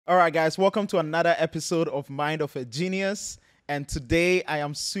All right, guys, welcome to another episode of Mind of a Genius. And today I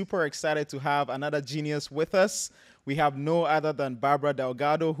am super excited to have another genius with us. We have no other than Barbara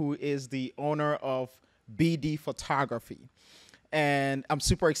Delgado, who is the owner of BD Photography. And I'm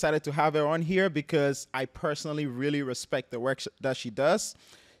super excited to have her on here because I personally really respect the work that she does.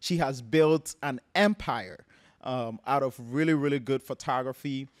 She has built an empire out of really, really good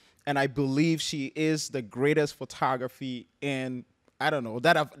photography. And I believe she is the greatest photography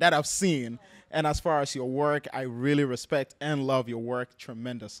that I've seen. And as far as your work, I really respect and love your work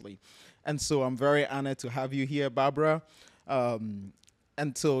tremendously. And so I'm very honored to have you here, Barbara. Welcome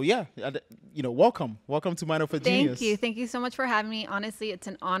to Mind of a Genius. Thank you so much for having me. Honestly, it's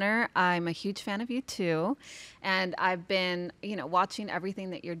an honor. I'm a huge fan of you too, and I've been, watching everything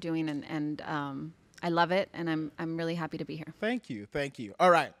that you're doing, and I love it, and I'm really happy to be here. Thank you.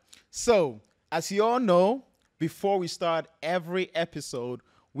 All right. So, as you all know, before we start every episode,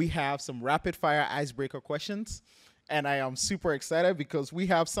 we have some rapid fire icebreaker questions. And I am super excited because we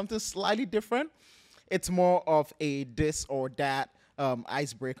have something slightly different. It's more of a this or that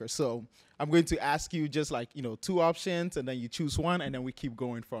icebreaker. So I'm going to ask you just two options, and then you choose one, and then we keep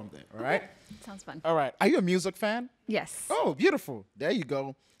going from there. All right? Sounds fun. All right. Are you a music fan? Yes. Oh, beautiful. There you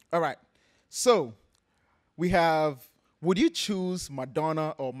go. All right. So we have, would you choose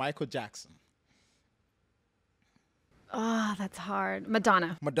Madonna or Michael Jackson? Oh, that's hard.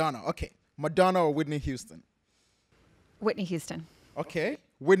 Madonna. Madonna. Okay. Madonna or Whitney Houston? Whitney Houston. Okay.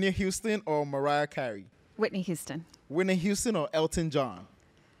 Whitney Houston or Mariah Carey? Whitney Houston. Whitney Houston or Elton John?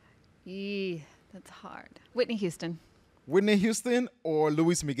 That's hard. Whitney Houston. Whitney Houston or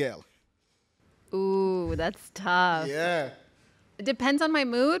Luis Miguel? Ooh, that's tough. Yeah. It depends on my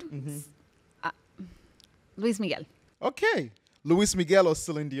mood. Luis Miguel. Okay. Luis Miguel or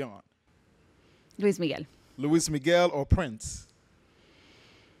Celine Dion? Luis Miguel. Luis Miguel or Prince?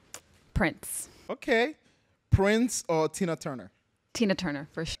 Prince. Okay. Prince or Tina Turner? Tina Turner,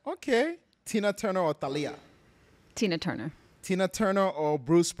 for sure. Okay. Tina Turner or Thalia? Tina Turner. Tina Turner or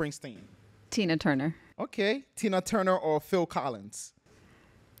Bruce Springsteen? Tina Turner. Okay. Tina Turner or Phil Collins?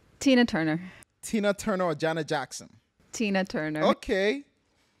 Tina Turner. Tina Turner or Janet Jackson? Tina Turner. Okay.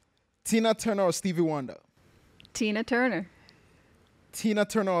 Tina Turner or Stevie Wonder? Tina Turner. Tina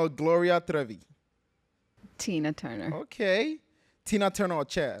Turner or Gloria Trevi? Tina Turner. Okay. Tina Turner or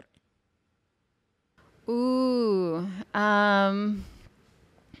Cher? Ooh,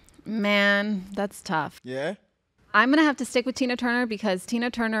 man, that's tough. Yeah? I'm going to have to stick with Tina Turner because Tina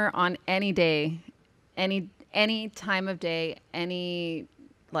Turner on any day, any time of day,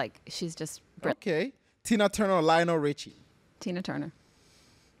 she's just brilliant. Okay. Tina Turner or Lionel Richie? Tina Turner.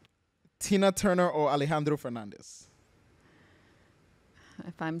 Tina Turner or Alejandro Fernandez?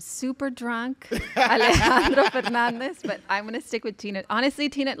 If I'm super drunk, Alejandro Fernandez, but I'm going to stick with Tina. Honestly,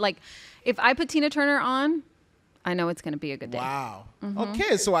 Tina, if I put Tina Turner on, I know it's going to be a good day. Wow. Mm-hmm.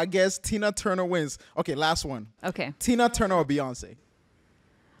 Okay, so I guess Tina Turner wins. Okay, last one. Okay. Tina Turner or Beyonce?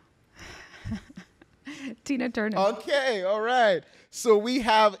 Tina Turner. Okay, all right. So we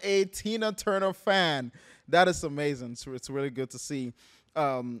have a Tina Turner fan. That is amazing. So it's really good to see.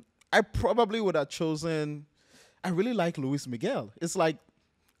 I probably would have chosen, I really like Luis Miguel. It's like,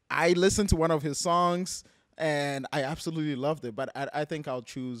 I listened to one of his songs and I absolutely loved it. But I think I'll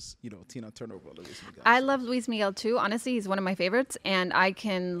choose, Tina Turner over Luis Miguel. I love Luis Miguel too. Honestly, he's one of my favorites, and I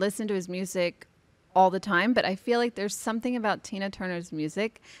can listen to his music all the time. But I feel like there's something about Tina Turner's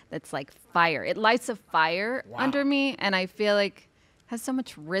music that's like fire. It lights a fire under me, and I feel like it has so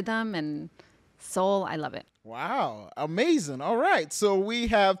much rhythm and soul. I love it. Wow, amazing. All right, so we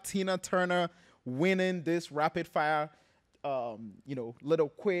have Tina Turner winning this rapid fire little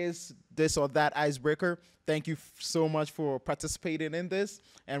quiz, this or that icebreaker. Thank you so much for participating in this,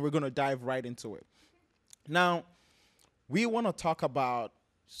 and we're going to dive right into it. Now, we want to talk about,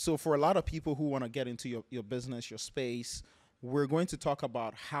 so for a lot of people who want to get into your business, your space, we're going to talk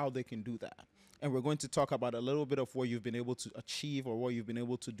about how they can do that. And we're going to talk about a little bit of what you've been able to achieve or what you've been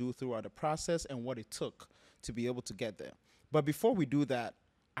able to do throughout the process and what it took to be able to get there. But before we do that,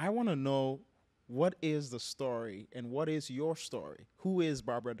 I want to know, what is the story and what is your story? Who is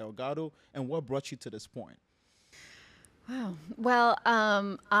Barbara Delgado and what brought you to this point? Wow. Well,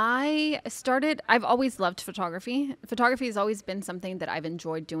 I've always loved photography. Photography has always been something that I've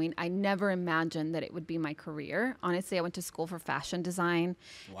enjoyed doing. I never imagined that it would be my career. Honestly, I went to school for fashion design.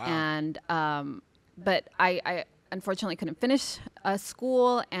 Wow. And, but I unfortunately couldn't finish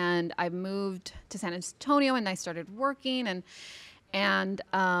school, and I moved to San Antonio and I started working, and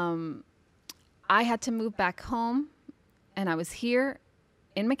I had to move back home, and I was here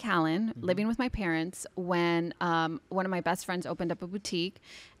in McAllen, living with my parents, when one of my best friends opened up a boutique,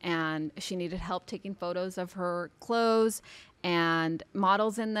 and she needed help taking photos of her clothes and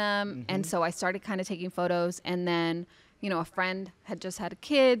models in them. And so I started kind of taking photos, and then, you know, a friend had just had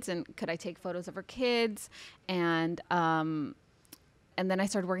kids, and could I take photos of her kids? And then I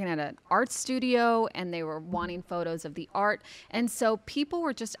started working at an art studio, and they were wanting photos of the art. And so people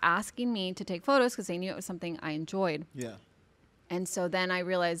were just asking me to take photos because they knew it was something I enjoyed. Yeah. And so then I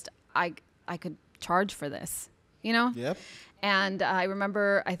realized I could charge for this, you know? Yep. And I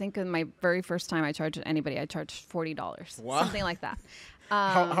remember, I think in my very first time I charged anybody, I charged $40, Wow. something like that.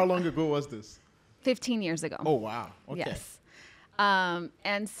 How long ago was this? 15 years ago. Oh, wow. Okay. Yes.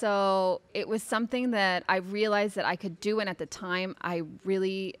 And so it was something that I realized that I could do. And at the time, I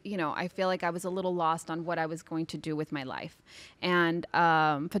really, you know, I feel like I was a little lost on what I was going to do with my life. And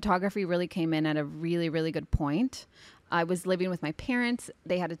photography really came in at a really, really good point. I was living with my parents.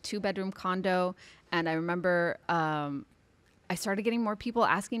 They had a 2-bedroom condo. And I remember I started getting more people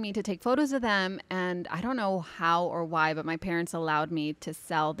asking me to take photos of them. And I don't know how or why, but my parents allowed me to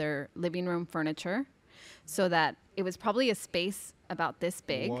sell their living room furniture, so that it was probably a space about this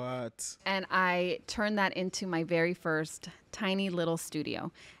big. What? And I turned that into my very first tiny little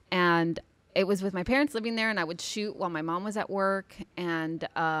studio. And it was with my parents living there, and I would shoot while my mom was at work. And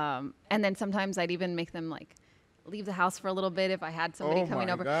then sometimes I'd even make them like leave the house for a little bit if I had somebody coming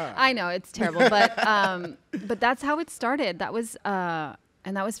over. God. I know, it's terrible, but that's how it started. That was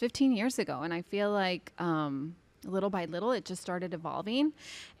 15 years ago. And I feel like little by little, it just started evolving.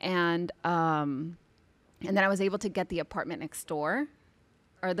 And then I was able to get the apartment next door,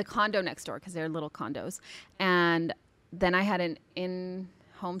 or the condo next door, because they're little condos. And then I had an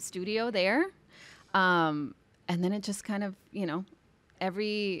in-home studio there. And then it just kind of, you know,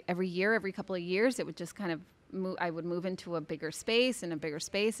 every year, every couple of years, it would just kind of move. I would move into a bigger space and a bigger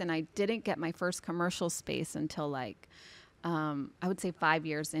space. And I didn't get my first commercial space until like, I would say 5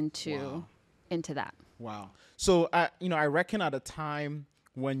 years into that. Wow. So I reckon at a time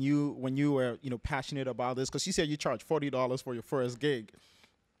when you were, you know, passionate about this, because you said you charged $40 for your first gig,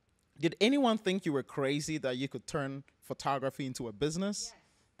 did anyone think you were crazy that you could turn photography into a business? Yes.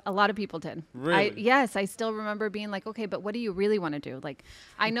 A lot of people did. Really? Yes, I still remember being like, okay, but what do you really want to do? Like,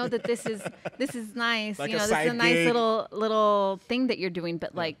 I know that this is nice, Like you know, a this is a side nice gig. little thing that you're doing,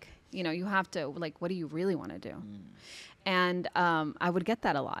 but like, you know, you have to, like, what do you really want to do? And I would get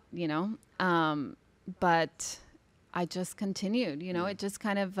that a lot, you know, but I just continued, you know, it just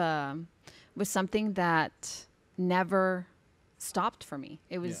kind of was something that never stopped for me.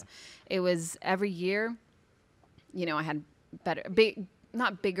 It was every year, you know, I had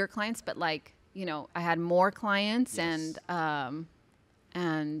not bigger clients, but like, you know, I had more clients. Yes.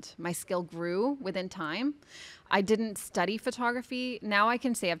 And my skill grew within time. I didn't study photography. Now I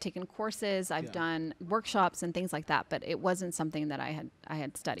can say I've taken courses, I've done workshops and things like that, but it wasn't something that I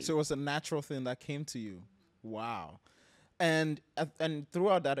had studied. So it was a natural thing that came to you. Wow. And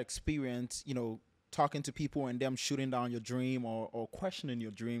throughout that experience, you know, talking to people and them shooting down your dream or questioning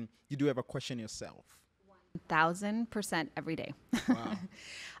your dream, you do ever question yourself? 1,000% every day.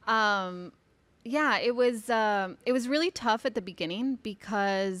 Wow. Yeah, it was really tough at the beginning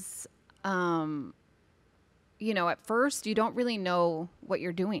because, you know, at first you don't really know what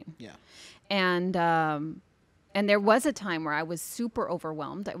you're doing. Yeah. And there was a time where I was super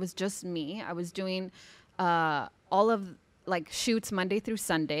overwhelmed. It was just me. I was doing all of like shoots Monday through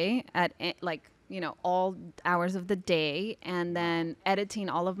Sunday at like, you know, all hours of the day, and then editing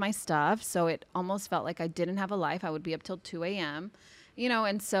all of my stuff. So it almost felt like I didn't have a life. I would be up till 2 a.m., you know,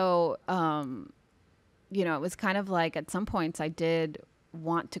 and so, you know, it was kind of like at some points I did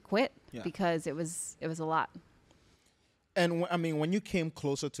want to quit because it was a lot. And I mean, when you came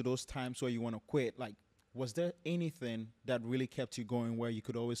closer to those times where you want to quit, like, was there anything that really kept you going where you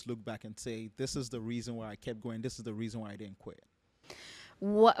could always look back and say, this is the reason why I kept going, this is the reason why I didn't quit?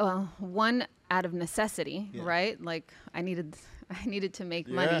 Well, one, out of necessity, right? Like I needed to make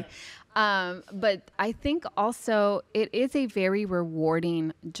money. But I think also it is a very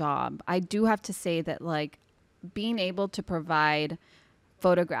rewarding job. I do have to say that, like, being able to provide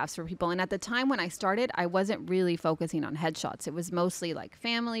photographs for people. And at the time when I started, I wasn't really focusing on headshots. It was mostly like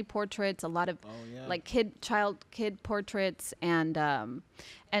family portraits, a lot of like kid portraits. And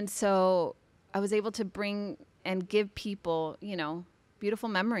so I was able to bring and give people, you know, beautiful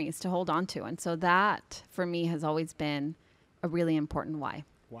memories to hold on to. And so that for me has always been a really important why.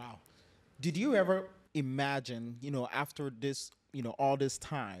 Wow. Did you ever imagine, you know, after this, you know, all this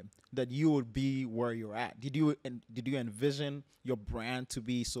time that you would be where you're at? Did you envision your brand to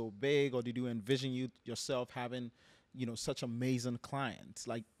be so big, or did you envision yourself having, such amazing clients.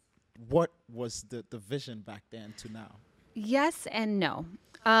 Like, what was the vision back then to now? Yes and no.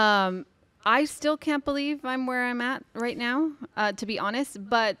 I still can't believe I'm where I'm at right now, to be honest.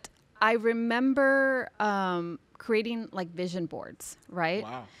 But I remember creating like vision boards, right?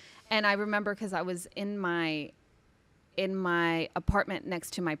 Wow. And I remember because I was in my apartment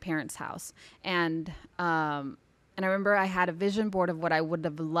next to my parents' house, and I remember I had a vision board of what I would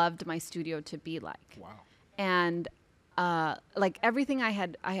have loved my studio to be like. Wow. And like everything I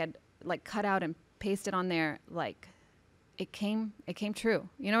had like cut out and pasted on there, like it came true.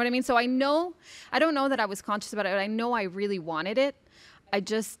 You know what I mean? So I don't know that I was conscious about it, but I know I really wanted it. I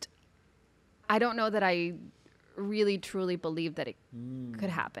don't know that I really truly believed that it could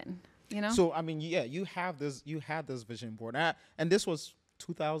happen. You know? So I mean, yeah, you had this vision board, and this was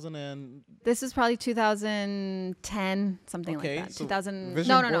 2000 and. This is probably 2010, something Okay, like that. so 2000. vision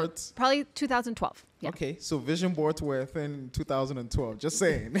No, boards. probably 2012. Yeah. Okay, so vision boards were in 2012. Just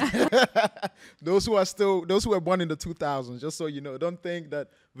saying. Those who were born in the 2000s, just so you know, don't think that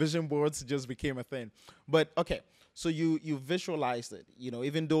vision boards just became a thing. But okay, so you visualized it.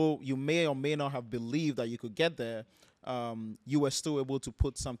 Even though you may or may not have believed that you could get there, you were still able to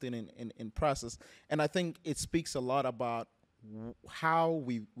put something in process. And I think it speaks a lot about how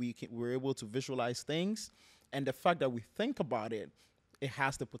we're able to visualize things, and the fact that we think about it, it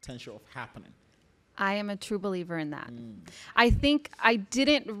has the potential of happening. I am a true believer in that. I think I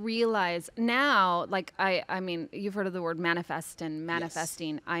didn't realize now, like I mean, you've heard of the word manifest and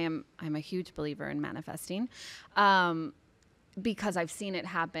manifesting. Yes. I'm a huge believer in manifesting. Because I've seen it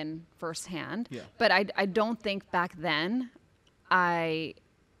happen firsthand. Yeah. But I don't think back then I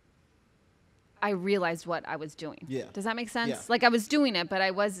realized what I was doing. Yeah. Does that make sense? Yeah. Like I was doing it, but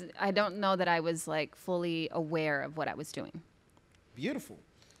I don't know that I was like fully aware of what I was doing. Beautiful.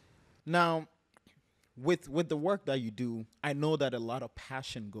 Now, with the work that you do, I know that a lot of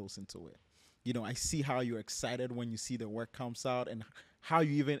passion goes into it. I see how you're excited when you see the work comes out, and how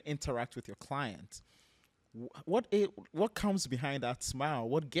you even interact with your clients. What comes behind that smile?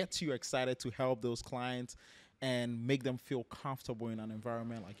 What gets you excited to help those clients and make them feel comfortable in an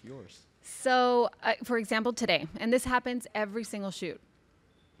environment like yours? So, for example, today, and this happens every single shoot,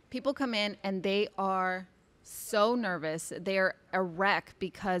 people come in and they are so nervous. They're a wreck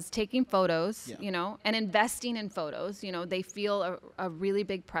because taking photos, Yeah. And investing in photos, they feel a really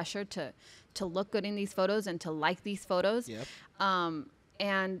big pressure to look good in these photos and to like these photos. Yep.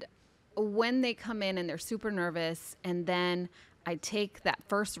 And when they come in and they're super nervous, and then I take that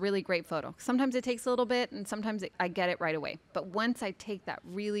first really great photo. Sometimes it takes a little bit, and sometimes I get it right away. But once I take that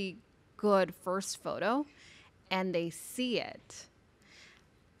really good first photo and they see it,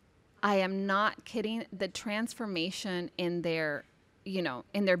 I am not kidding. The transformation in their,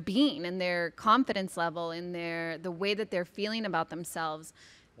 in their being, in their confidence level, in the way that they're feeling about themselves,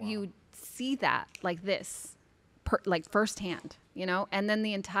 wow. You see that like this, like firsthand, and then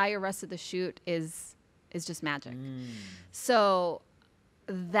the entire rest of the shoot is just magic. So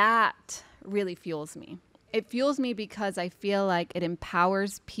that really fuels me. It fuels me because I feel like it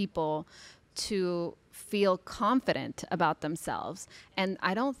empowers people to feel confident about themselves. And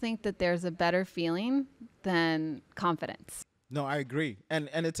I don't think that there's a better feeling than confidence. No, I agree. And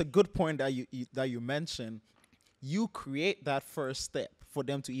it's a good point that you mentioned. You create that first step for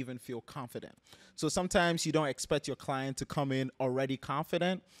them to even feel confident. So sometimes you don't expect your client to come in already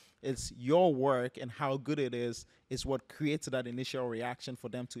confident. It's your work and how good it is what creates that initial reaction for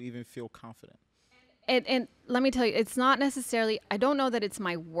them to even feel confident. And let me tell you, it's not necessarily, I don't know that it's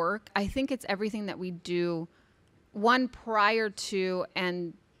my work. I think it's everything that we do, one, prior to,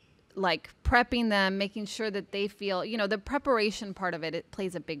 and like prepping them, making sure that they feel, the preparation part of it, it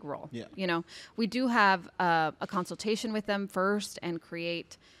plays a big role. Yeah. We do have a consultation with them first and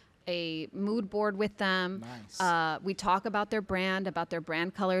create a mood board with them. Nice. We talk about their brand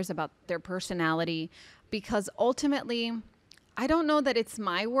colors, about their personality, because ultimately, I don't know that it's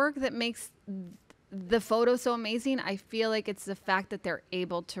my work that makes the photo so amazing. I feel like it's the fact that they're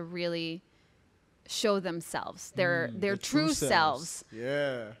able to really show themselves, their true selves.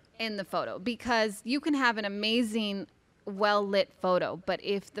 Yeah. In the photo, because you can have an amazing, well-lit photo, but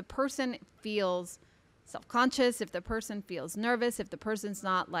if the person feels self-conscious, if the person feels nervous, if the person's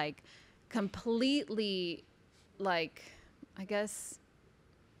not like completely, like, I guess,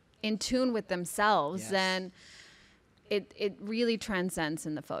 in tune with themselves, yes. Then it really transcends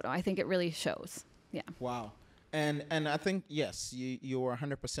in the photo. I think it really shows. Yeah. Wow. And I think, yes, you're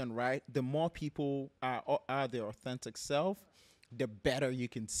 100% right. The more people are their authentic self, the better you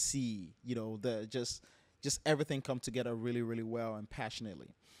can see, just everything come together really, really well and passionately.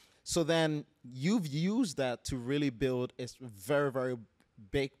 So then you've used that to really build a very, very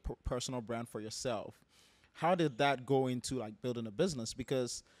big personal brand for yourself. How did that go into like building a business?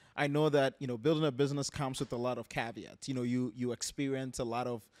 Because I know that, building a business comes with a lot of caveats. You experience a lot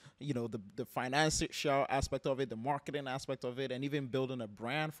of, the financial aspect of it, the marketing aspect of it, and even building a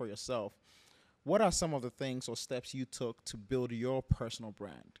brand for yourself. What are some of the things or steps you took to build your personal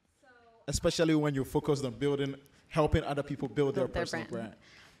brand? Especially when you're focused on helping other people build their personal brand.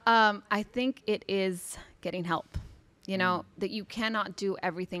 I think it is getting help. That you cannot do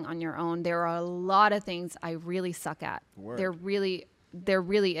everything on your own. There are a lot of things I really suck at. Word. There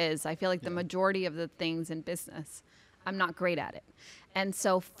really is. I feel like the majority of the things in business, I'm not great at it. And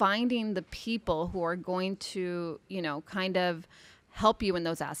so finding the people who are going to, kind of help you in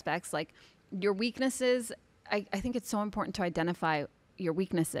those aspects, like your weaknesses, I think it's so important to identify your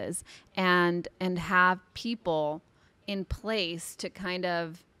weaknesses and have people in place to kind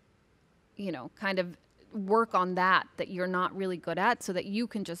of work on that you're not really good at, so that you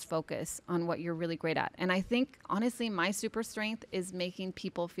can just focus on what you're really great at. And I think honestly my super strength is making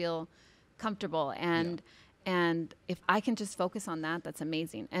people feel comfortable, and if I can just focus on that, that's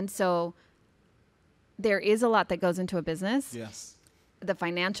amazing. And so there is a lot that goes into a business. Yes. The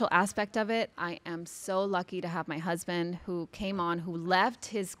financial aspect of it, I am so lucky to have my husband who came on, who left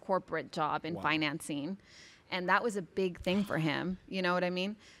his corporate job in financing, and that was a big thing for him, you know what I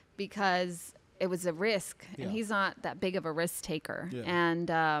mean? Because it was a risk, and he's not that big of a risk taker. Yeah.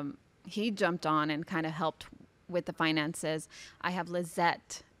 And he jumped on and kind of helped with the finances. I have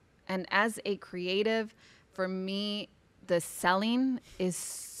Lizette. And as a creative, for me, the selling is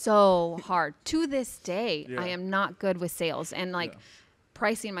so hard. To this day, I am not good with sales. And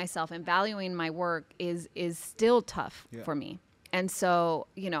pricing myself and valuing my work is still tough for me. And so,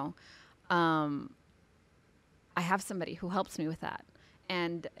 I have somebody who helps me with that.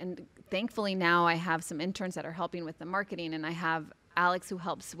 And thankfully now I have some interns that are helping with the marketing, and I have Alex who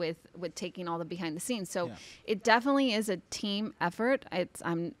helps with taking all the behind the scenes. So it definitely is a team effort.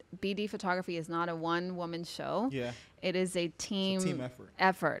 BD photography is not a one woman show. Yeah. It is a team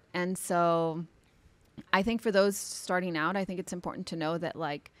effort. And so I think for those starting out, I think it's important to know that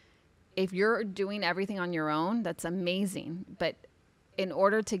if you're doing everything on your own, that's amazing. But in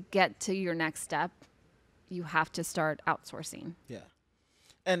order to get to your next step, you have to start outsourcing. Yeah.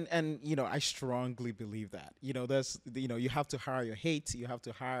 And I strongly believe that. There's you have to hire your hate, you have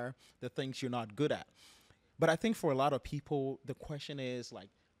to hire the things you're not good at. But I think for a lot of people, the question is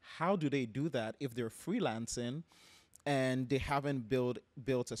how do they do that if they're freelancing and they haven't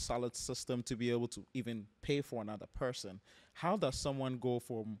built a solid system to be able to even pay for another person? How does someone go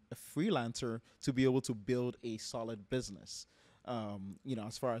from a freelancer to be able to build a solid business?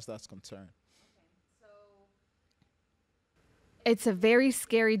 As far as that's concerned. It's a very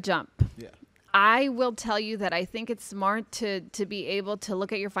scary jump. Yeah. I will tell you that I think it's smart to be able to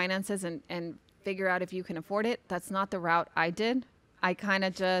look at your finances and figure out if you can afford it. That's not the route I did. I kind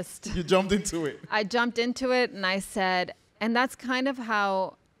of just... You jumped into it. I jumped into it and I said, and that's kind of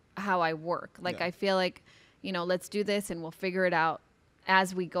how I work. I feel like, let's do this and we'll figure it out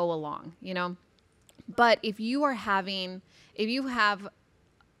as we go along, But if you have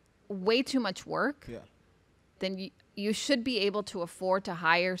way too much work, then you should be able to afford to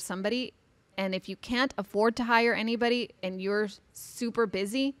hire somebody. And if you can't afford to hire anybody and you're super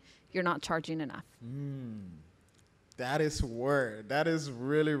busy, you're not charging enough. That is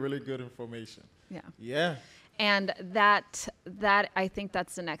really, really good information. Yeah. Yeah. And that I think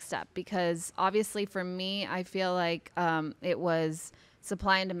that's the next step, because obviously for me, I feel like it was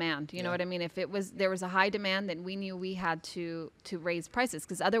supply and demand. You know what I mean? If there was a high demand, then we knew we had to raise prices,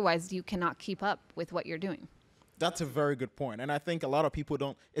 because otherwise you cannot keep up with what you're doing. That's a very good point. And I think a lot of people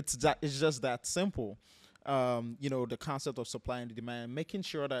don't, it's just that simple. The concept of supply and demand, making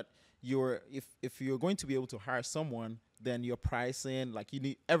sure that if you're going to be able to hire someone, then your pricing,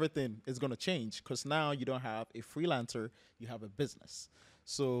 everything is going to change, because now you don't have a freelancer, you have a business.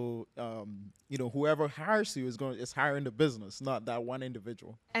 So, whoever hires you is hiring the business, not that one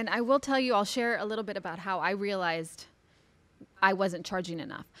individual. And I will tell you, I'll share a little bit about how I realized I wasn't charging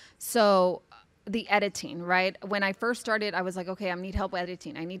enough. So the editing, right? When I first started, I was like, okay, I need help with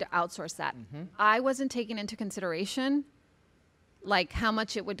editing. I need to outsource that. Mm-hmm. I wasn't taking into consideration how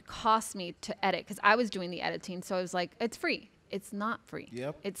much it would cost me to edit, because I was doing the editing. So I was like, it's free. It's not free.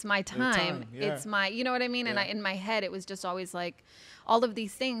 Yep. It's my time. It's my, you know what I mean? Yeah. And in my head, it was just always all of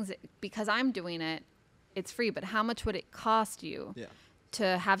these things, because I'm doing it, it's free. But how much would it cost you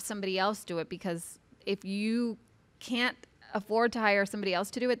to have somebody else do it? Because if you can't afford to hire somebody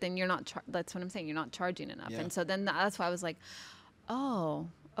else to do it, then you're not, that's what I'm saying, you're not charging enough. Yeah. And so then that's why I was like, oh,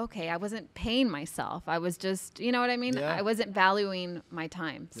 okay, I wasn't paying myself. I was just, you know what I mean? Yeah. I wasn't valuing my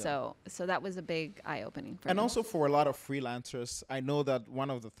time. Yeah. So that was a big eye opening for And me. also for a lot of freelancers, I know that one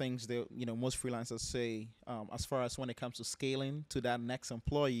of the things that most freelancers say, as far as when it comes to scaling to that next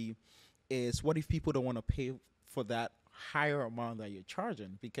employee, is what if people don't want to pay for that higher amount that you're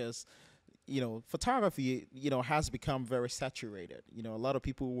charging? Because photography, has become very saturated. A lot of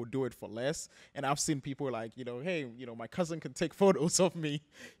people will do it for less. And I've seen people like, hey, my cousin can take photos of me.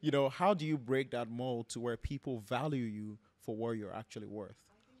 How do you break that mold to where people value you for what you're actually worth?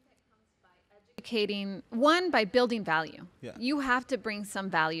 Educating, one, by building value. Yeah. You have to bring some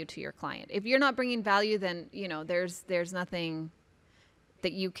value to your client. If you're not bringing value, then, there's nothing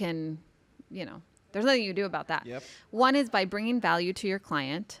that you can, there's nothing you do about that. Yep. One is by bringing value to your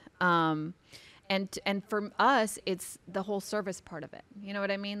client. And for us, it's the whole service part of it. You know what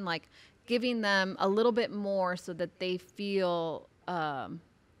I mean? Like giving them a little bit more so that they feel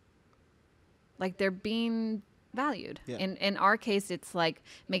like they're being valued. Yeah. In our case, it's like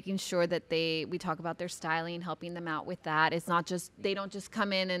making sure that we talk about their styling, helping them out with that. It's not just, they don't just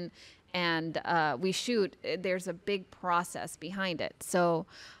come in and we shoot. There's a big process behind it. So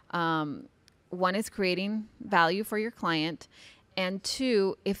one is creating value for your client. And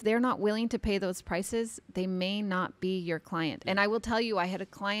two, if they're not willing to pay those prices, they may not be your client. And I will tell you, I had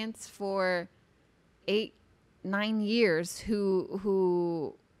clients for 8-9 years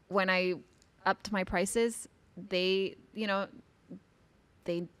who when I upped my prices, they didn't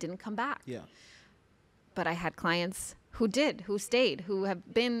come back. Yeah. But I had clients who stayed, who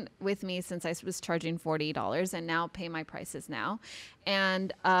have been with me since I was charging $40 and now pay my prices now.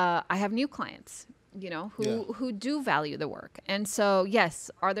 And I have new clients, who do value the work. And so,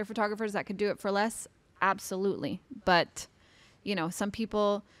 yes, are there photographers that could do it for less? Absolutely. But, some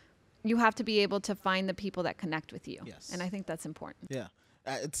people, you have to be able to find the people that connect with you. Yes. And I think that's important. Yeah.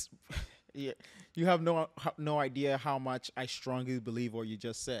 Yeah, you have no idea how much I strongly believe what you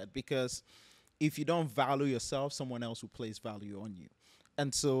just said, because if you don't value yourself, someone else will place value on you.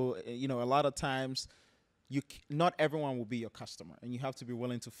 And so, a lot of times not everyone will be your customer, and you have to be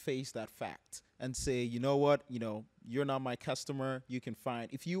willing to face that fact and say, you know what, you're not my customer. You can find,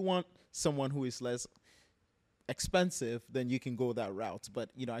 if you want someone who is less expensive, then you can go that route. But,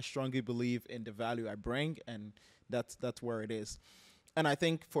 I strongly believe in the value I bring, and that's where it is. And I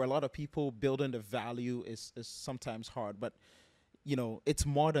think for a lot of people, building the value is sometimes hard, but it's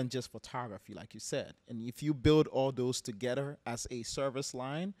more than just photography, like you said. And if you build all those together as a service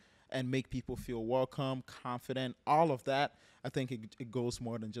line and make people feel welcome, confident, all of that, I think it goes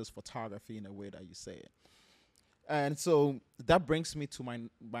more than just photography in a way that you say it. And so that brings me to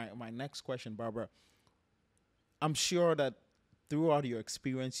my next question, Barbara. I'm sure that throughout your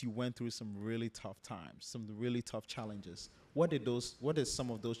experience, you went through some really tough times, some really tough challenges. What did some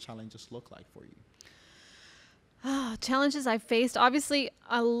of those challenges look like for you? Challenges I faced. Obviously,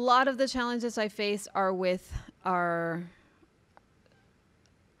 a lot of the challenges I faced are with our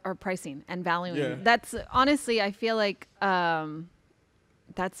pricing and valuing. Yeah. That's honestly, I feel like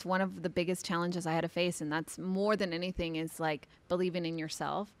that's one of the biggest challenges I had to face, and that's more than anything is like believing in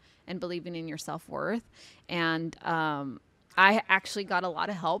yourself and believing in your self-worth. And I actually got a lot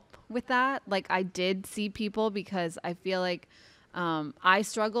of help with that. Like I did see people, because I feel like I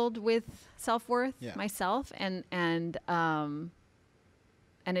struggled with self-worth myself, and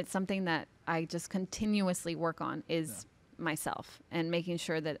it's something that I just continuously work on is myself, and making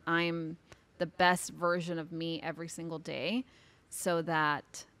sure that I'm the best version of me every single day, so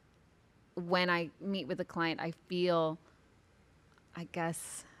that when I meet with a client, I feel, I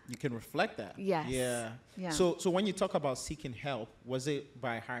guess, you can reflect that. Yes. Yeah. So when you talk about seeking help, was it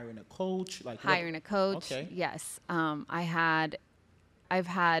by hiring a coach? Like hiring a coach? Okay. Yes. I've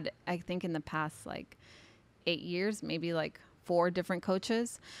had, I think in the past like 8 years, maybe like 4 different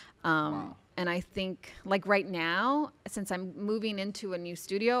coaches. Wow. And I think like right now, since I'm moving into a new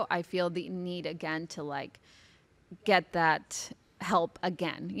studio, I feel the need again to like get that help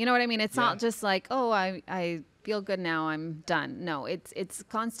again. You know what I mean? It's not just like, oh, I feel good now, I'm done. No, it's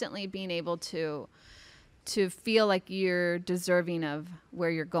constantly being able to feel like you're deserving of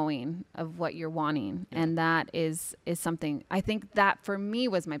where you're going, of what you're wanting. Yeah. And that is something, I think that for me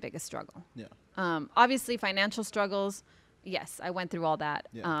was my biggest struggle. Yeah. Obviously financial struggles. Yes, I went through all that.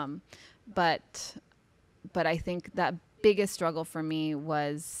 Yeah. But I think that biggest struggle for me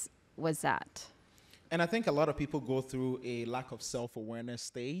was that. And I think a lot of people go through a lack of self-awareness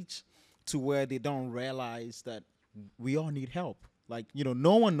stage to where they don't realize that we all need help. Like,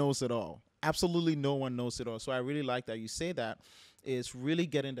 no one knows it all. Absolutely no one knows it all. So I really like that you say that. Is really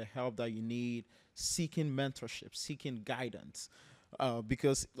getting the help that you need, seeking mentorship, seeking guidance.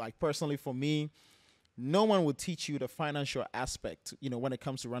 Because like personally for me, no one will teach you the financial aspect, when it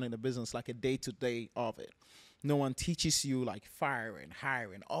comes to running a business, like a day-to-day of it. No one teaches you like firing,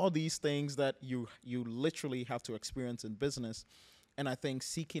 hiring, all these things that you literally have to experience in business. And I think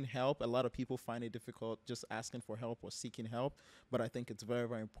seeking help, a lot of people find it difficult just asking for help or seeking help. But I think it's very,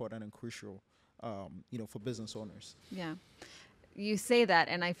 very important and crucial, for business owners. Yeah. You say that,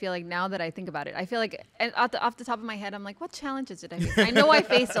 and I feel like now that I think about it, I feel like off the top of my head, I'm like, what challenges did I face? I know I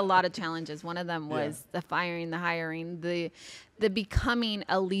faced a lot of challenges. One of them was the firing, the hiring, the becoming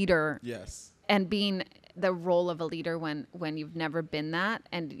a leader. Yes. And being the role of a leader when you've never been that,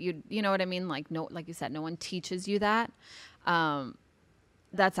 and you know what I mean? Like you said, no one teaches you that.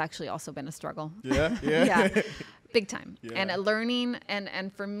 That's actually also been a struggle. Yeah. Yeah. Big time. Yeah. And learning,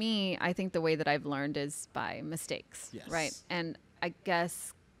 and for me, I think the way that I've learned is by mistakes, Yes. right? And I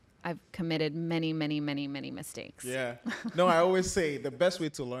guess I've committed many, many, many, many mistakes. Yeah. No, I always say the best way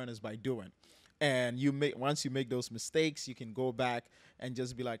to learn is by doing. And once you make those mistakes, you can go back and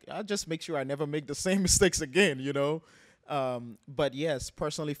just be like, I'll just make sure I never make the same mistakes again, But yes,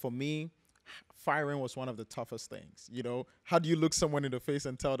 personally for me, firing was one of the toughest things. How do you look someone in the face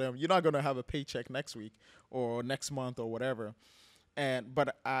and tell them you're not going to have a paycheck next week or next month or whatever?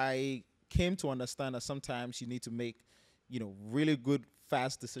 But I came to understand that sometimes you need to make, really good,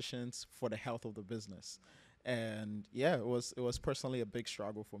 fast decisions for the health of the business. And yeah, it was personally a big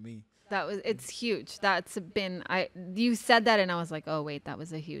struggle for me. It's huge. You said that and I was like, oh wait, that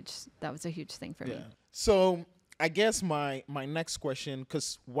was a huge thing for me. So I guess my next question,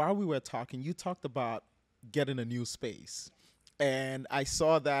 because while we were talking, you talked about getting a new space, and I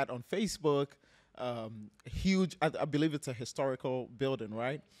saw that on Facebook. Huge, I believe it's a historical building,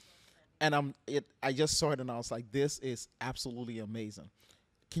 right? And I just saw it and I was like, this is absolutely amazing.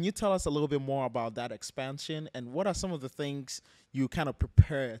 Can you tell us a little bit more about that expansion, and what are some of the things you kind of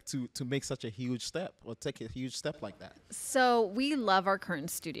prepare to make such a huge step or take a huge step like that? So we love our current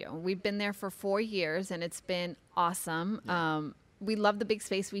studio. We've been there for 4 years and it's been awesome. Yeah. We love the big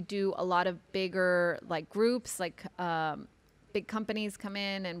space. We do a lot of bigger like groups, like big companies come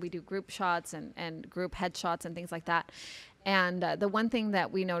in and we do group shots and group headshots and things like that. And the one thing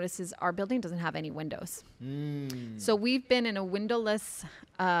that we notice is our building doesn't have any windows. So we've been in a windowless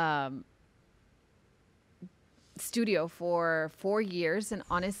studio for 4 years. And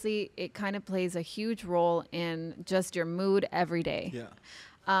honestly, it kind of plays a huge role in just your mood every day. Yeah.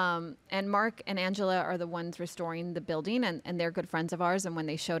 And Mark and Angela are the ones restoring the building, and they're good friends of ours. And when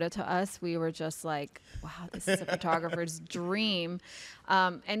they showed it to us, we were just like, wow, this is a photographer's dream.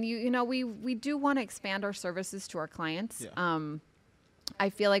 And we do want to expand our services to our clients. Yeah. I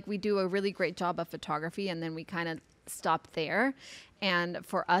feel like we do a really great job of photography, and then we kind of stop there. And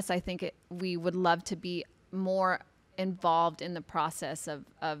for us, I think we would love to be more involved in the process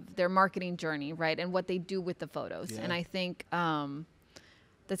of their marketing journey, right? And what they do with the photos. Yeah. And I think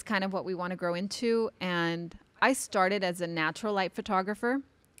that's kind of what we want to grow into. And I started as a natural light photographer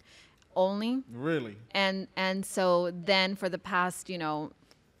only. Really? And so then for the past,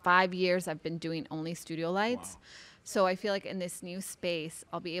 5 years, I've been doing only studio lights. Wow. So I feel like in this new space,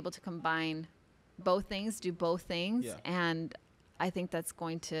 I'll be able to combine both things, do both things. Yeah. And I think that's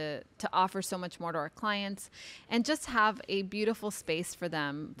going to offer so much more to our clients and just have a beautiful space for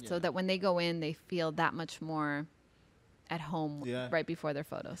them so that when they go in, they feel that much more at home right before their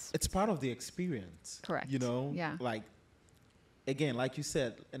photos. It's part of the experience. Correct. Yeah. Like, again, like you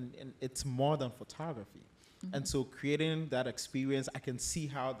said, and it's more than photography. Mm-hmm. And so creating that experience, I can see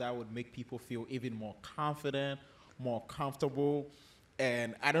how that would make people feel even more confident, more comfortable.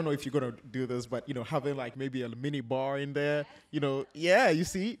 And I don't know if you're going to do this, but, having like maybe a mini bar in there, you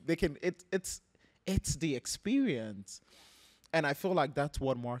see, they can, it's the experience. And I feel like that's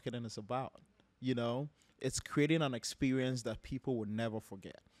what marketing is about, It's creating an experience that people would never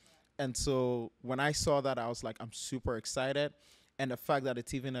forget. And so when I saw that, I was like, I'm super excited. And the fact that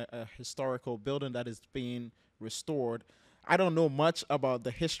it's even a historical building that is being restored. I don't know much about the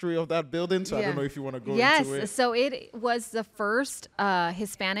history of that building, so I don't know if you want to go into it. Yes, so it was the first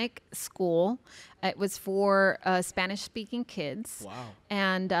Hispanic school. It was for Spanish-speaking kids. Wow.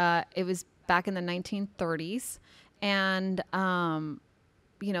 And it was back in the 1930s. And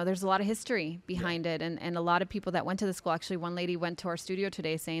there's a lot of history behind it, and a lot of people that went to the school. Actually, one lady went to our studio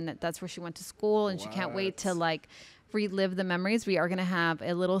today saying that that's where she went to school, and she can't wait to relive the memories. We are going to have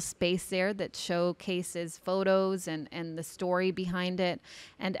a little space there that showcases photos and the story behind it.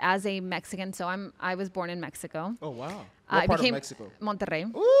 And as a Mexican, so I was born in Mexico. Oh, wow. What I part of became Mexico?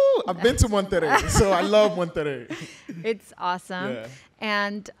 Monterrey. Ooh, I've been to Monterrey, so I love Monterrey. It's awesome. Yeah.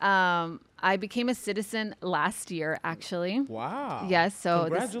 And I became a citizen last year, actually. Wow. Yes. So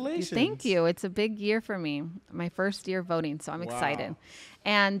Congratulations. thank you. It's a big year for me. My first year voting, so I'm excited.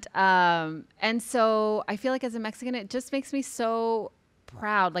 Wow. And so I feel like as a Mexican, it just makes me so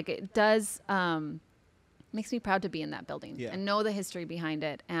proud. Like it does, makes me proud to be in that building Yeah. and know the history behind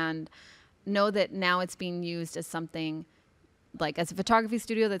it and know that now it's being used as something like as a photography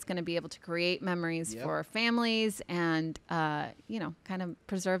studio that's going to be able to create memories Yep. for families and, you know, kind of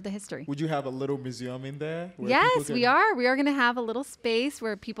preserve the history. Would you have a little museum in there? Where Yes, people we can- are. We are going to have a little space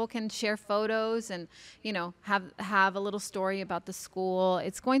where people can share photos and, you know, have a little story about the school.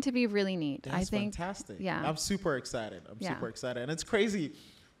 It's going to be really neat. That's I think. fantastic. Yeah. I'm super excited. I'm Yeah. super excited. And it's crazy.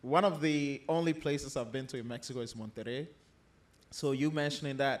 One of the only places I've been to in Mexico is Monterrey. So you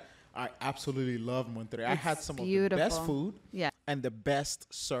mentioning that, I absolutely love Monterrey. I had some of the best beautiful. food Yeah. and the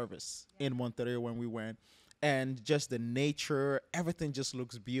best service in Monterrey when we went. And just the nature, everything just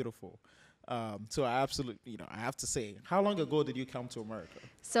looks beautiful. So I absolutely, I have to say, how long ago did you come to America?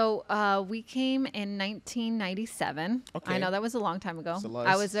 So we came in 1997. Okay. I know that was a long time ago. So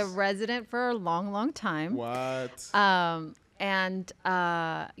I was a resident for a long, long time. What? Yeah,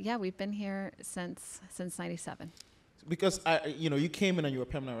 we've been here since 97. Because you came in and you were a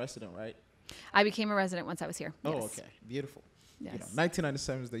permanent resident, right? I became a resident once I was here. Oh, Yes. okay. Beautiful. Yes.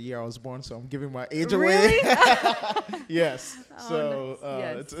 1997 is the year I was born, so I'm giving my age away. Really? Yes. Oh, So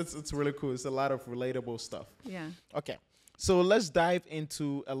nice. Yes. it's really cool. It's a lot of relatable stuff. Yeah. Okay. So let's dive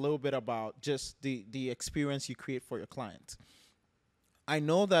into a little bit about just the experience you create for your client. I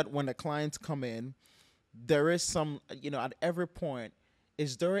know that when the clients come in, there is some, at every point,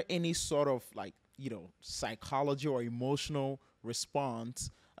 is there any sort of like, psychology or emotional response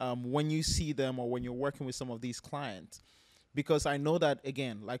when you see them or when you're working with some of these clients? Because I know that,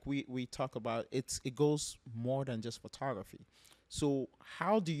 again, like we talk about, it goes more than just photography. So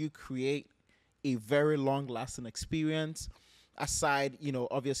how do you create a very long-lasting experience aside,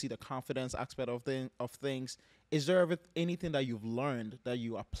 obviously the confidence aspect of things? Is there anything that you've learned that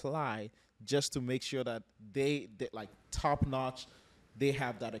you apply just to make sure that they like top-notch, they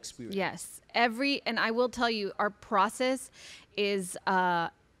have that experience? Yes. And I will tell you, our process is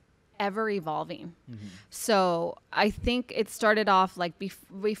ever evolving. Mm-hmm. So I think it started off like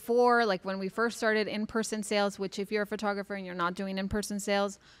before, like when we first started in-person sales, which if you're a photographer and you're not doing in-person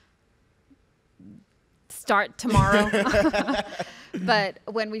sales, start tomorrow. But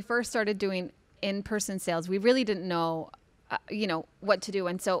when we first started doing in-person sales, we really didn't know what to do.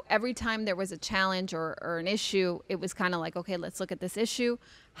 And so every time there was a challenge or an issue, it was kind of like, okay, let's look at this issue.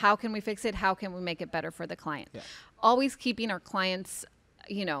 How can we fix it? How can we make it better for the client? Yeah. Always keeping our clients,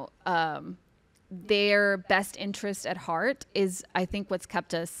 their best interest at heart is, I think, what's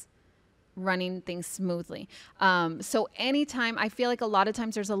kept us running things smoothly. So anytime, I feel like a lot of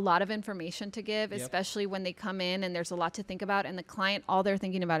times there's a lot of information to give, Yep. especially when they come in and there's a lot to think about, and the client, all they're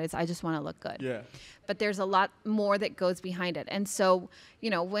thinking about is, I just want to look good. Yeah. But there's a lot more that goes behind it. And so,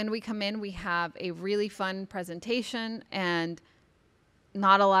 when we come in, we have a really fun presentation, and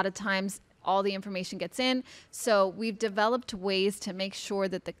not a lot of times all the information gets in. So we've developed ways to make sure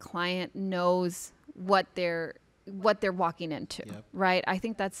that the client knows what they're walking into, Yep. right? I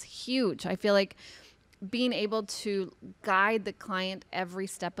think that's huge. I feel like being able to guide the client every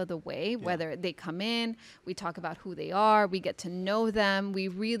step of the way, whether they come in, we talk about who they are, we get to know them, we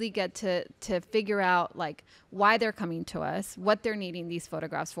really get to figure out like why they're coming to us, what they're needing these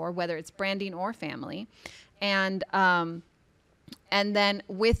photographs for, whether it's branding or family. And then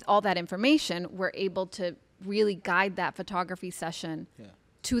with all that information, we're able to really guide that photography session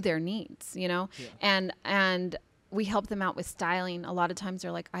to their needs, Yeah. and we help them out with styling. A lot of times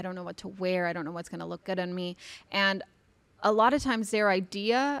they're like, I don't know what to wear. I don't know what's going to look good on me. And a lot of times their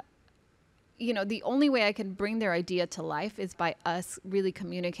idea, the only way I can bring their idea to life is by us really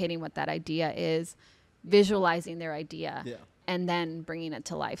communicating what that idea is, visualizing their idea. Yeah. And then bringing it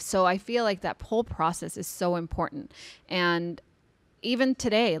to life. So I feel like that whole process is so important. And even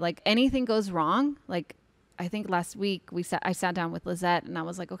today, like anything goes wrong, like I think last week I sat down with Lizette and I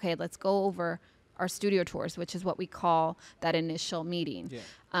was like, okay, let's go over our studio tours, which is what we call that initial meeting.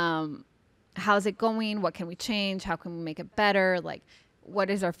 Yeah. How's it going? What can we change? How can we make it better? Like,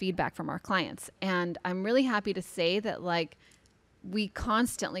 what is our feedback from our clients? And I'm really happy to say that like we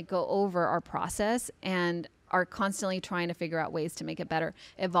constantly go over our process and are constantly trying to figure out ways to make it better,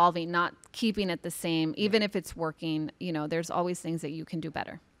 evolving, not keeping it the same. Even if it's working, there's always things that you can do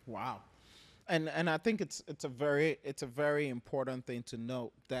better. Wow. And I think it's a very important thing to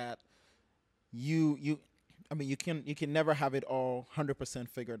note that you I mean, you can never have it all 100%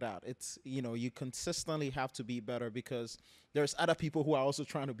 figured out. It's, you consistently have to be better because there's other people who are also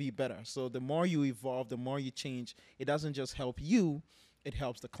trying to be better. So the more you evolve, the more you change, it doesn't just help you, it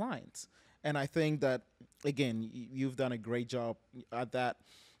helps the clients. And I think that, again, you've done a great job at that.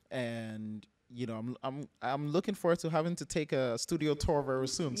 And I'm looking forward to having to take a studio tour very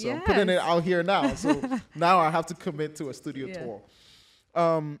soon. So I'm putting it Yes. out here now. So now I have to commit to a studio Yeah.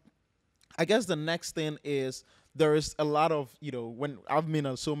 tour. I guess the next thing is there is a lot of, when I've been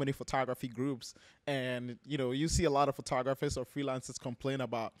on so many photography groups and, you see a lot of photographers or freelancers complain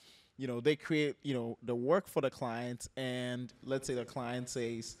about, they create, the work for the client, and let's say the client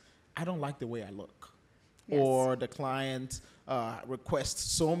says, I don't like the way I look. Yes. Or the client requests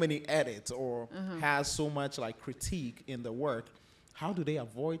so many edits or has so much like critique in the work. How do they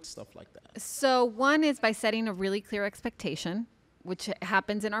avoid stuff like that? So one is by setting a really clear expectation, which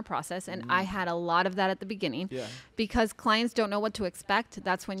happens in our process. And I had a lot of that at the beginning. Yeah. Because clients don't know what to expect.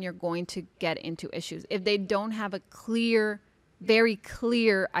 That's when you're going to get into issues. If they don't have a very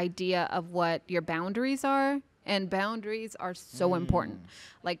clear idea of what your boundaries are, and boundaries are so important.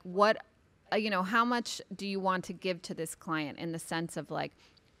 Like how much do you want to give to this client in the sense of like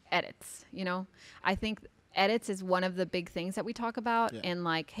edits, I think edits is one of the big things that we talk about. Yeah. And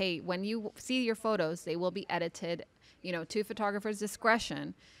like, hey, when you see your photos, they will be edited, to photographer's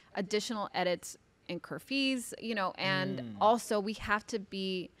discretion. Additional edits incur fees, and also we have to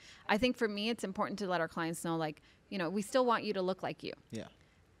be, I think for me, it's important to let our clients know, like, we still want you to look like you. Yeah.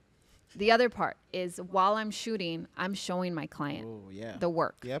 The other part is while I'm shooting, I'm showing my client the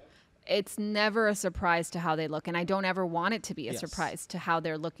work. Yep. It's never a surprise to how they look. And I don't ever want it to be a Yes. surprise to how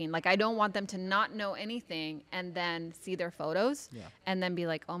they're looking. Like, I don't want them to not know anything and then see their photos and then be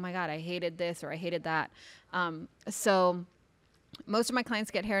like, oh my God, I hated this or I hated that. So most of my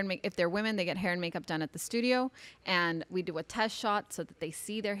clients get hair and if they're women, they get hair and makeup done at the studio. And we do a test shot so that they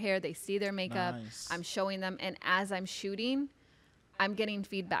see their hair, they see their makeup. Nice. I'm showing them. And as I'm shooting, I'm getting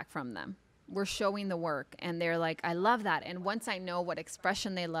feedback from them. We're showing the work and they're like, I love that. And once I know what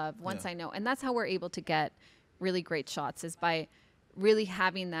expression they love, I know, and that's how we're able to get really great shots, is by really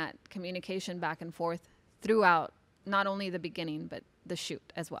having that communication back and forth throughout not only the beginning, but the shoot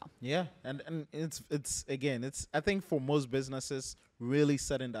as well. Yeah. And it's again, I think for most businesses, really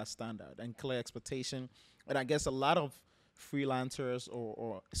setting that standard and clear expectation. And I guess a lot of freelancers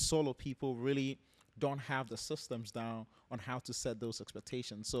or solo people really don't have the systems down on how to set those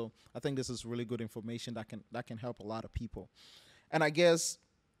expectations. So I think this is really good information that can help a lot of people. And I guess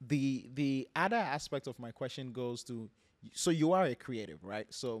the other aspect of my question goes to, so you are a creative, right?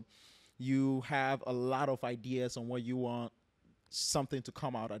 So you have a lot of ideas on what you want something to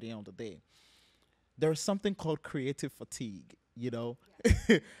come out at the end of the day. There's something called creative fatigue,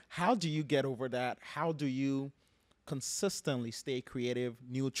 How do you get over that? How do you consistently stay creative,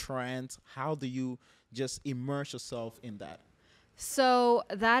 new trends? How do you just immerse yourself in that? So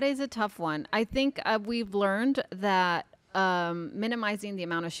that is a tough one. I think we've learned that minimizing the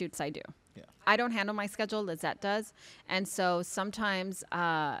amount of shoots I do. Yeah. I don't handle my schedule, Lizette does. And so sometimes,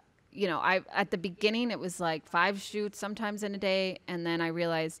 at the beginning, it was like 5 shoots sometimes in a day. And then I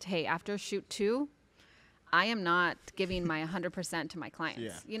realized, hey, after shoot 2, I am not giving my 100% to my clients.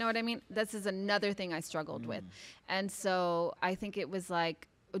 Yeah. You know what I mean? This is another thing I struggled with. And so I think it was like,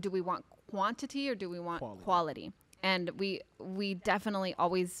 do we want quantity or do we want quality? And we definitely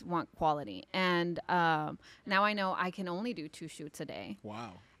always want quality. And now I know I can only do 2 shoots a day.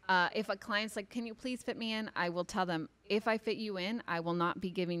 Wow. If a client's like, can you please fit me in? I will tell them, if I fit you in, I will not be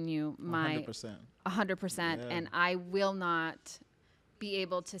giving you my 100%. And I will not be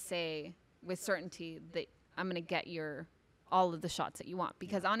able to say with certainty that I'm going to get all of the shots that you want.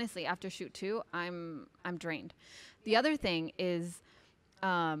 Because honestly, after shoot 2, I'm drained. The other thing is,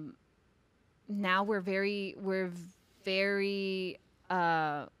 now we're very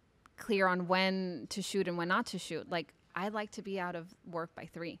clear on when to shoot and when not to shoot. Like, I like to be out of work by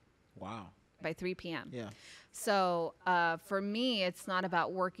 3. Wow. By 3 p.m. Yeah. So for me, it's not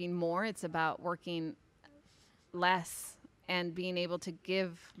about working more. It's about working less and being able to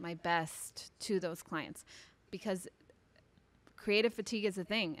give my best to those clients, because creative fatigue is a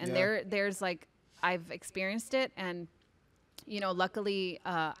thing. And there's like, I've experienced it. And, luckily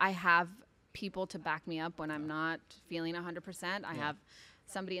I have people to back me up when I'm not feeling 100%. I have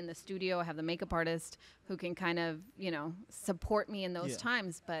somebody in the studio. I have the makeup artist who can kind of, support me in those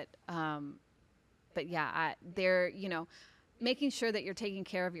times. But they're, making sure that you're taking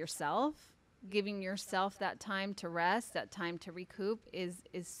care of yourself, giving yourself that time to rest, that time to recoup is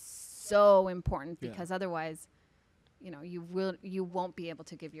so important, because otherwise, you won't be able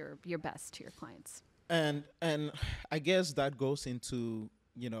to give your best to your clients. And I guess that goes into,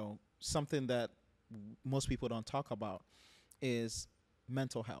 something that most people don't talk about is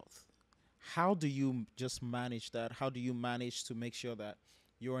mental health. How do you just manage that? How do you manage to make sure that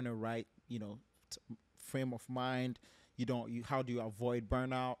you're in the right, frame of mind? How do you avoid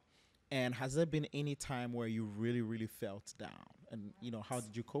burnout? And has there been any time where you really, really felt down? And, how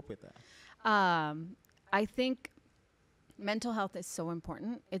did you cope with that? I think mental health is so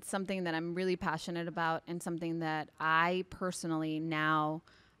important. It's something that I'm really passionate about and something that I personally now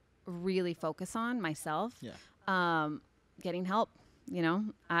really focus on myself. Getting help.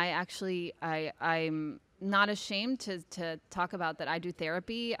 I'm not ashamed to talk about that. I do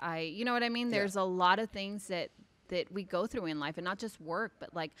therapy. You know what I mean? There's a lot of things that we go through in life, and not just work,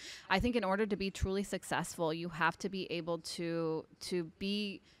 but like, I think in order to be truly successful, you have to be able to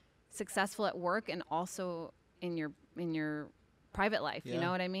be successful at work and also in your private life, you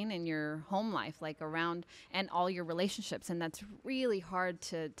know what I mean? In your home life, like around, and all your relationships. And that's really hard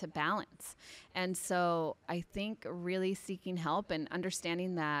to balance. And so I think really seeking help and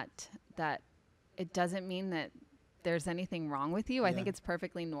understanding that it doesn't mean that there's anything wrong with you. I think it's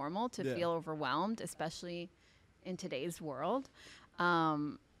perfectly normal to feel overwhelmed, especially in today's world.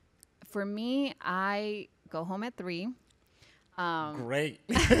 For me, I go home at 3. Great.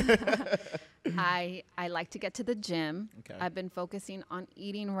 I like to get to the gym. Okay. I've been focusing on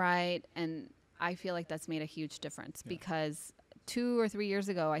eating right, and I feel like that's made a huge difference because 2 or 3 years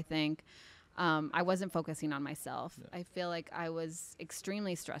ago, I think, I wasn't focusing on myself. I feel like I was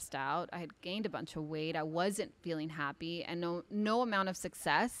extremely stressed out. I had gained a bunch of weight. I wasn't feeling happy, and no amount of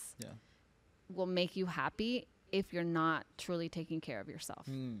success will make you happy if you're not truly taking care of yourself.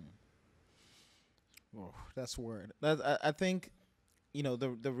 Oh, that's word. I think,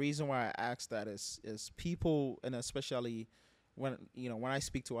 the reason why I asked that is people, and especially when I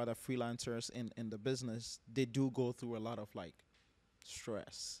speak to other freelancers in the business, they do go through a lot of like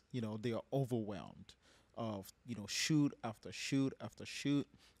stress. They are overwhelmed of shoot after shoot after shoot,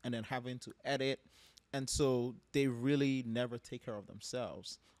 and then having to edit, and so they really never take care of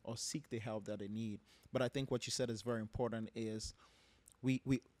themselves or seek the help that they need. But I think what you said is very important is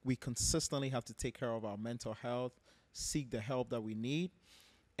we consistently have to take care of our mental health, seek the help that we need,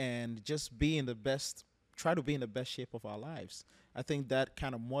 and just try to be in the best shape of our lives. I think that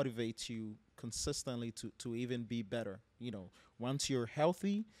kind of motivates you consistently to even be better. Once you're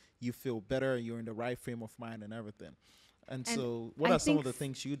healthy, you feel better, you're in the right frame of mind and everything. And so what are some of the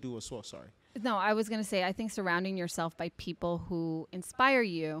things you do as well? Sorry. No, I was going to say, I think surrounding yourself by people who inspire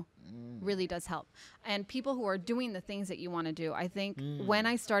you really does help. And people who are doing the things that you want to do. I think when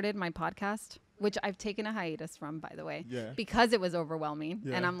I started my podcast, which I've taken a hiatus from, by the way, because it was overwhelming.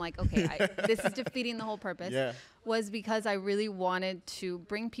 And I'm like, okay, this is defeating the whole purpose, was because I really wanted to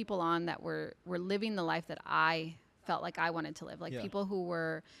bring people on that were living the life that I felt like I wanted to live. Like people who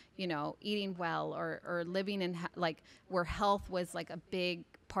were, eating well or living in, where health was like a big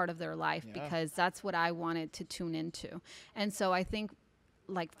part of their life, because that's what I wanted to tune into. And so I think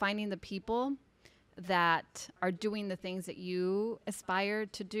like finding the people that are doing the things that you aspire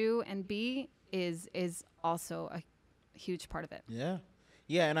to do and be is also a huge part of it.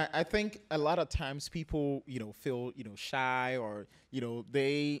 Yeah, and I think a lot of times people, feel, shy, or,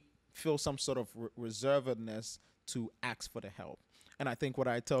 they feel some sort of reservedness to ask for the help. And I think what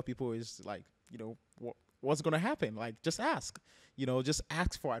I tell people is like, what's going to happen? Like, just ask, just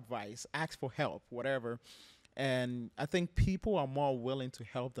ask for advice, ask for help, whatever. And I think people are more willing to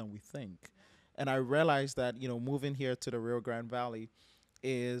help than we think. And I realized that, moving here to the Rio Grande Valley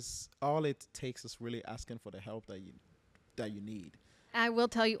is all it takes is really asking for the help that you need. I will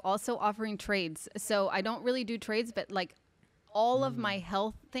tell you, also offering trades. So I don't really do trades, but like all of my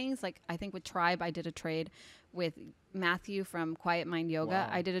health things, like I think with Tribe, I did a trade. With Matthew from Quiet Mind Yoga,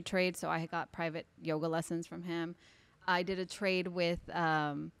 I did a trade. So I got private yoga lessons from him. I did a trade with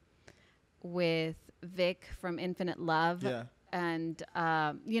Vic from Infinite Love. And,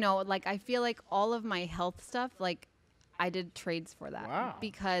 like I feel like all of my health stuff, like I did trades for that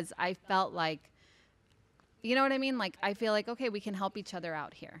because I felt like, you know what I mean? Like, I feel like, okay, we can help each other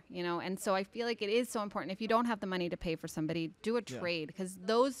out here, And so I feel like it is so important. If you don't have the money to pay for somebody, do a trade, because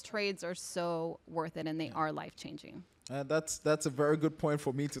those trades are so worth it, and they are life-changing. That's a very good point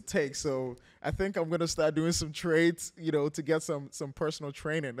for me to take. So I think I'm going to start doing some trades, to get some personal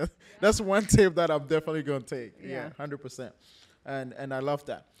training. That's one tip that I'm definitely going to take. 100%. And I love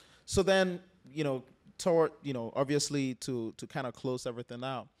that. So then, obviously to kind of close everything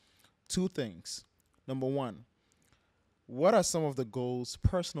out, 2 things. Number 1, what are some of the goals,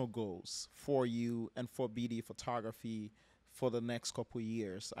 personal goals for you and for BD Photography for the next couple of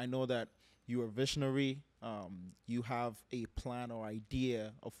years? I know that, you're a visionary. You have a plan or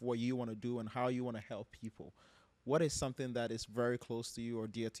idea of what you want to do and how you want to help people. What is something that is very close to you or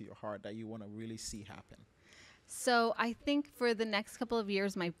dear to your heart that you want to really see happen? So I think for the next couple of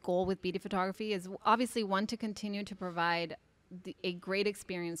years, my goal with BD Photography is obviously one, to continue to provide a great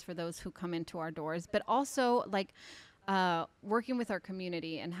experience for those who come into our doors, but also like working with our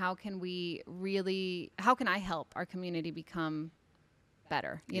community and how can I help our community become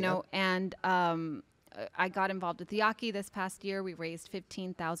better, you know? And I got involved with Yaki this past year. We raised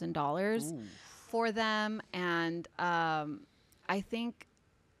 $15,000 for them. And I think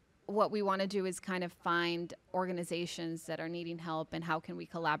what we want to do is kind of find organizations that are needing help and how can we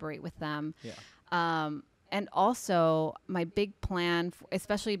collaborate with them. And also my big plan,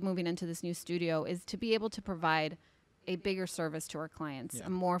 especially moving into this new studio, is to be able to provide a bigger service to our clients, a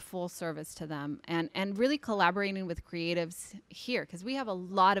more full service to them, and really collaborating with creatives here, because we have a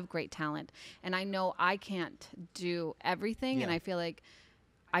lot of great talent. And I know I can't do everything, and I feel like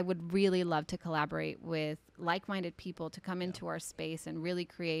I would really love to collaborate with like-minded people to come into our space and really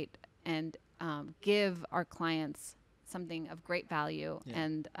create and give our clients something of great value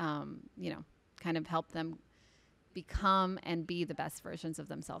and, you know, kind of help them become and be the best versions of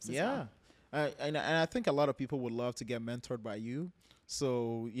themselves as well. And I think a lot of people would love to get mentored by you.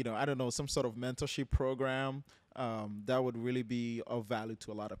 So, you know, I don't know, some sort of mentorship program that would really be of value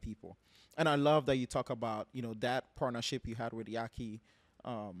to a lot of people. And I love that you talk about, you know, that partnership you had with Yaki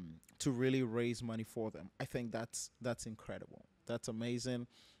to really raise money for them. I think that's incredible. That's amazing.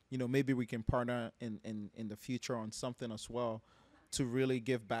 You know, maybe we can partner in the future on something as well to really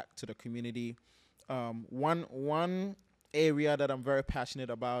give back to the community. One area that I'm very passionate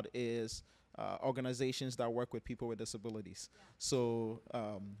about is organizations that work with people with disabilities. So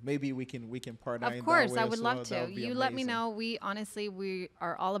maybe we can partner. Of course, I would love to. You let me know. We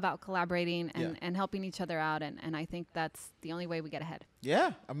are all about collaborating and helping each other out, and I think that's the only way we get ahead.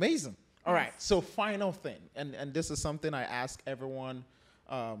 Yeah, amazing. All right, so final thing, and this is something I ask everyone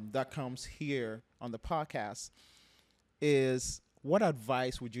that comes here on the podcast, is what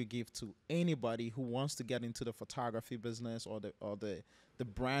advice would you give to anybody who wants to get into the photography business or the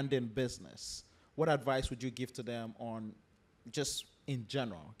branding business? What advice would you give to them on just in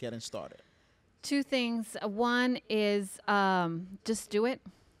general getting started? Two things. One is just do it.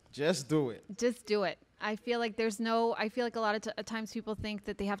 Just do it. Just do it. I feel like I feel like a lot of times people think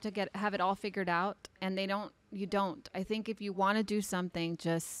that they have to have it all figured out, and you don't. I think if you want to do something,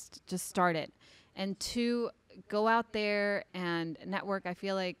 just start it. And two, go out there and network, I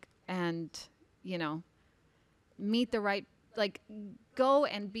feel like, and, you know, meet the right, like, go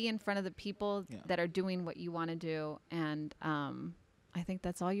and be in front of the people that are doing what you want to do. And I think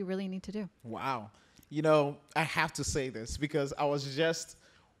that's all you really need to do. Wow. You know, I have to say this because I was just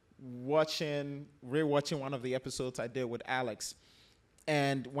rewatching one of the episodes I did with Alex.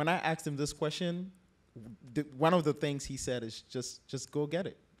 And when I asked him this question, one of the things he said is just go get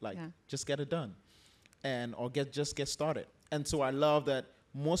it. Like, just get it done. Just get started. And so I love that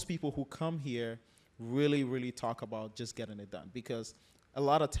most people who come here really, really talk about just getting it done, because a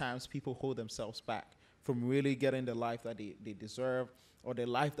lot of times people hold themselves back from really getting the life that they deserve or the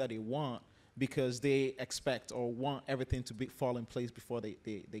life that they want, because they expect or want everything to fall in place before they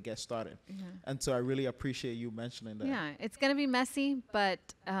get started. And so I really appreciate you mentioning that. Yeah, it's going to be messy, but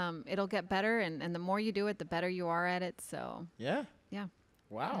it'll get better. And the more you do it, the better you are at it. So yeah.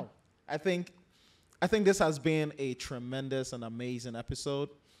 Wow. Yeah. I think this has been a tremendous and amazing episode.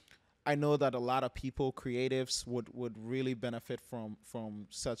 I know that a lot of people, creatives, would really benefit from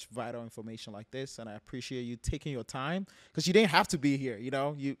such vital information like this, and I appreciate you taking your time, because you didn't have to be here, you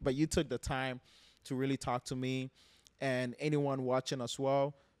know, but you took the time to really talk to me. And anyone watching as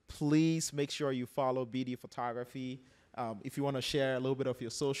well, please make sure you follow BD Photography. If you want to share a little bit of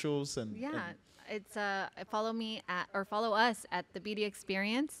your socials it's follow us at the BD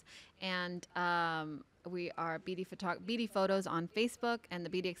Experience, and we are BD Photos on Facebook and the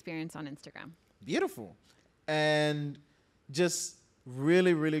BD Experience on Instagram. Beautiful. And just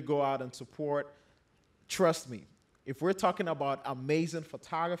really, really go out and support. Trust me, if we're talking about amazing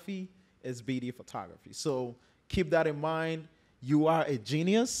photography, it's BD Photography. So keep that in mind. You are a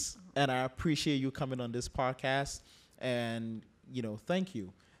genius, and I appreciate you coming on this podcast. And, you know, thank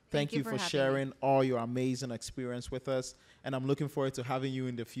you. Thank you for sharing all your amazing experience with us. And I'm looking forward to having you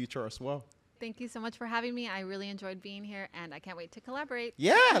in the future as well. Thank you so much for having me. I really enjoyed being here, and I can't wait to collaborate.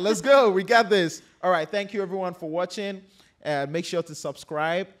 Yeah, let's go. We got this. All right. Thank you, everyone, for watching. Make sure to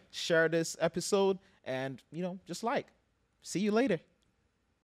subscribe, share this episode, and, you know, just like. See you later.